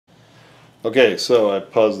Okay, so I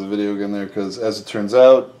paused the video again there because, as it turns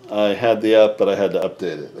out, I had the app, but I had to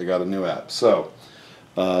update it. I got a new app. So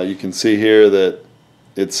you can see here that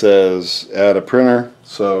it says add a printer.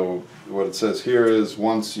 So what it says here is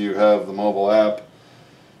once you have the mobile app,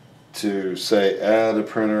 to say add a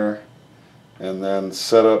printer, and then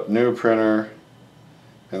set up new printer,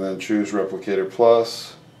 and then choose Replicator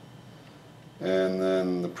Plus, and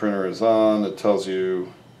then the printer is on. It tells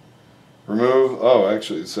you remove, oh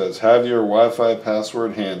actually it says have your Wi-Fi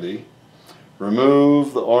password handy,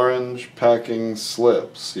 remove the orange packing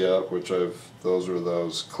slips, yeah, which those are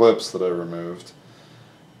those clips that I removed,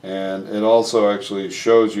 and it also actually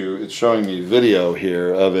shows you, it's showing me video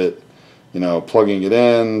here of it, you know, plugging it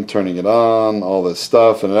in, turning it on, all this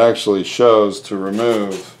stuff, and it actually shows to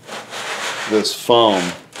remove this foam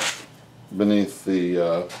beneath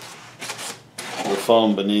the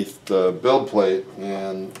foam beneath the build plate.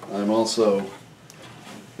 And I'm also,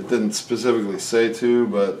 it didn't specifically say to,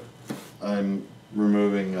 but I'm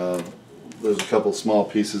removing, there's a couple small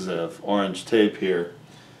pieces of orange tape here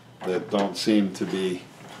that don't seem to be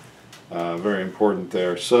very important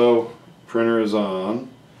there. So printer is on,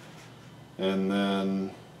 and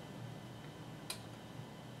then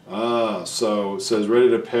so it says ready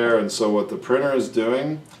to pair, and so what the printer is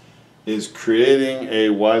doing is creating a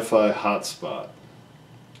Wi-Fi hotspot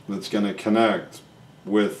that's going to connect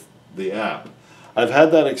with the app. I've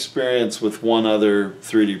had that experience with one other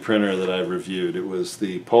 3D printer that I've reviewed. It was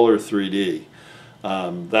the Polar 3D.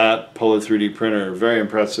 That Polar 3D printer, very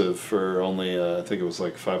impressive for only, I think it was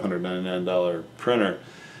like $599 printer,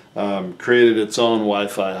 created its own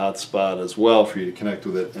Wi-Fi hotspot as well for you to connect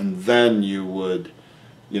with it, and then you would,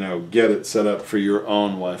 you know, get it set up for your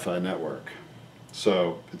own Wi-Fi network.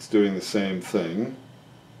 So it's doing the same thing.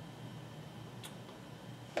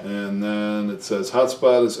 And then it says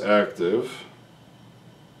hotspot is active,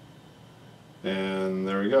 and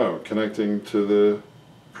there we go, connecting to the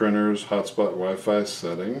printer's hotspot Wi-Fi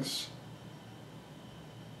settings,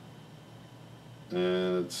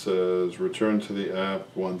 and it says return to the app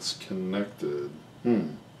once connected.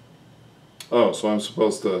 Oh, so I'm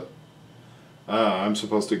supposed to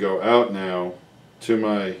go out now to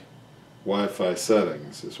my Wi-Fi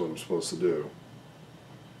settings is what I'm supposed to do,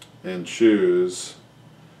 and choose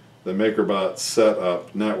the MakerBot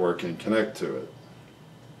setup network and connect to it.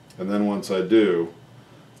 And then once I do,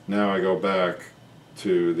 now I go back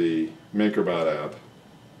to the MakerBot app,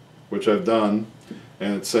 which I've done,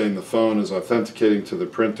 and it's saying the phone is authenticating to the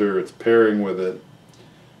printer, it's pairing with it,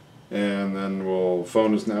 and then, well,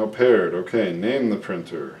 phone is now paired. Okay, name the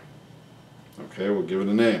printer. Okay, we'll give it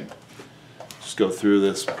a name. Just go through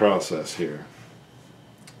this process here.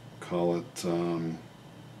 Call it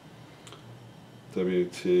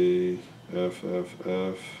WTFFF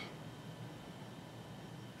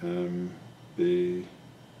MB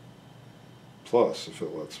Plus, if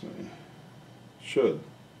it lets me. Should.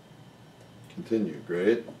 Continue.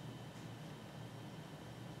 Great.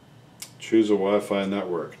 Choose a Wi-Fi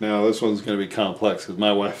network. Now this one's going to be complex because my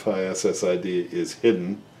Wi-Fi SSID is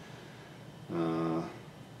hidden.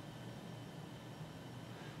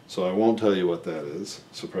 So I won't tell you what that is.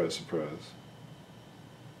 Surprise, surprise.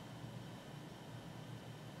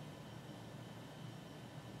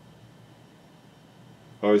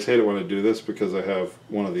 I always hate it when I do this because I have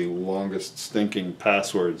one of the longest stinking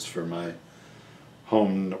passwords for my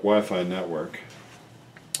home Wi-Fi network.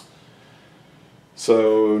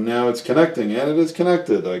 So now it's connecting, and it is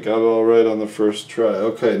connected. I got it all right on the first try.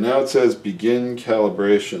 Okay, now it says begin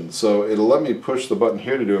calibration. So it'll let me push the button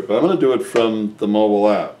here to do it, but I'm going to do it from the mobile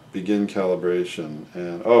app. Begin calibration,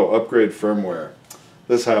 and oh, upgrade firmware.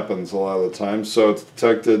 This happens a lot of the time. So it's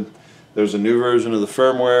detected there's a new version of the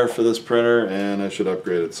firmware for this printer, and I should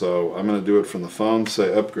upgrade it. So I'm going to do it from the phone,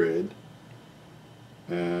 say upgrade,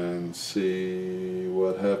 and see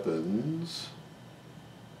what happens.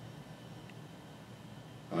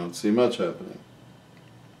 I don't see much happening.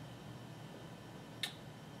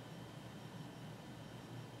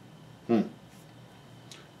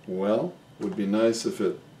 Well, would be nice if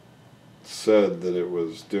it said that it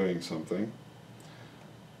was doing something.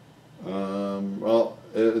 Well,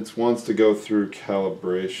 it wants to go through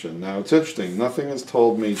calibration. Now it's interesting, nothing has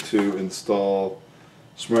told me to install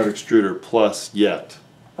Smart Extruder Plus yet,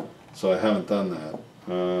 so I haven't done that.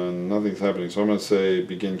 Nothing's happening, so I'm going to say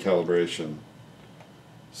begin calibration.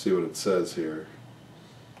 See what it says here.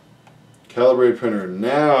 Calibrate printer,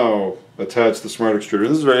 now attach the Smart Extruder.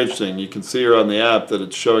 This is very interesting. You can see here on the app that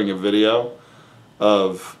it's showing a video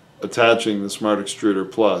of attaching the Smart Extruder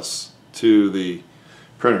Plus to the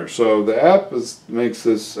printer. So the app makes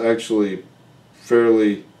this actually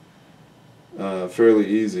fairly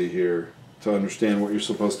easy here. to understand what you're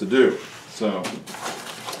supposed to do. So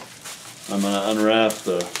I'm going to unwrap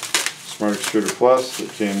the Smart Extruder Plus that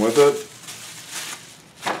came with it.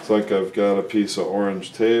 Looks like I've got a piece of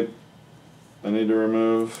orange tape I need to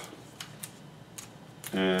remove,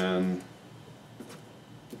 and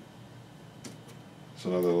it's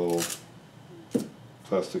another little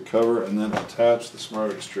plastic cover, and then attach the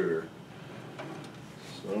Smart Extruder.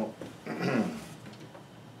 So let's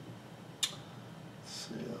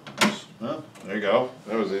see. Oh, there you go.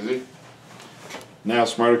 That was easy. Now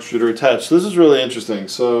Smart Extruder attached. This is really interesting.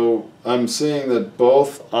 So I'm seeing that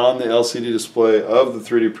both on the LCD display of the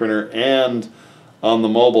 3D printer and on the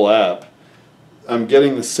mobile app, I'm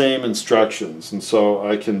getting the same instructions, and so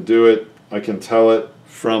I can do it, I can tell it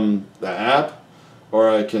from the app, or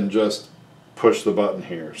I can just push the button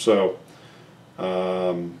here. So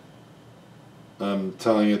I'm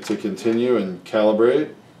telling it to continue and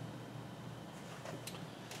calibrate.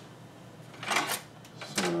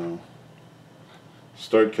 So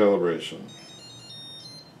start calibration.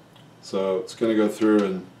 So it's going to go through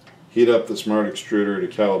and heat up the Smart Extruder to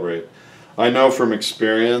calibrate. I know from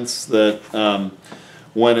experience that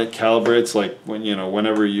when it calibrates, like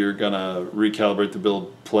whenever you're gonna recalibrate the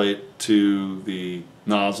build plate to the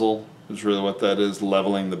nozzle, is really what that is.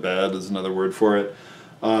 Leveling the bed is another word for it.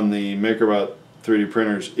 On the MakerBot 3D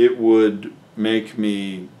printers, it would make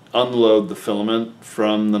me unload the filament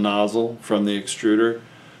from the nozzle, from the extruder,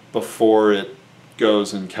 before it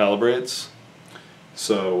goes and calibrates.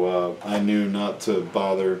 So I knew not to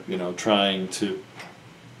bother, trying to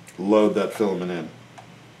load that filament in.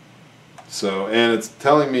 So, and it's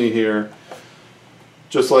telling me here,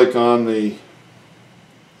 just like on the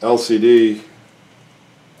LCD,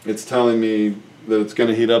 it's telling me that it's going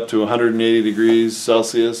to heat up to 180 degrees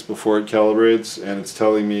Celsius before it calibrates, and it's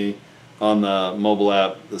telling me on the mobile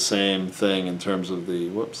app the same thing in terms of the,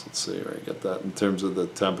 let's see where I get that, in terms of the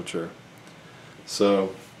temperature.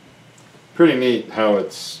 So, pretty neat how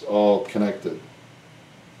it's all connected.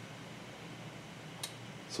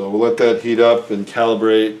 So we'll let that heat up and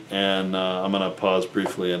calibrate, and I'm going to pause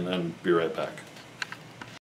briefly and be right back.